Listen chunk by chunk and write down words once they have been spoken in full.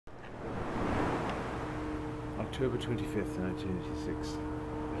October 25th, 1986.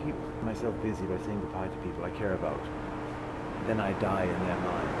 I keep myself busy by saying goodbye to people I care about. Then I die in their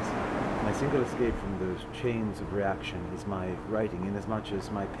minds. My single escape from those chains of reaction is my writing, inasmuch as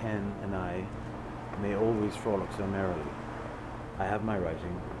my pen and I may always frolic so merrily. I have my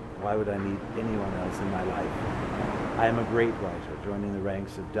writing. Why would I need anyone else in my life? I am a great writer, joining the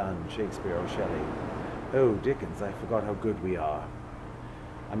ranks of Donne, Shakespeare, or Shelley. Oh, Dickens, I forgot how good we are.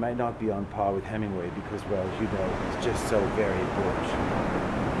 I might not be on par with Hemingway because, well, as you know, he's just so very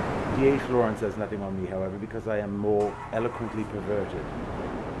butch. D.H. Lawrence has nothing on me, however, because I am more eloquently perverted.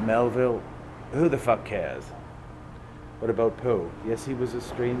 Melville, who the fuck cares? What about Poe? Yes, he was a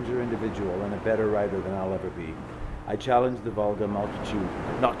stranger individual and a better writer than I'll ever be. I challenge the vulgar multitude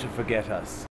not to forget us.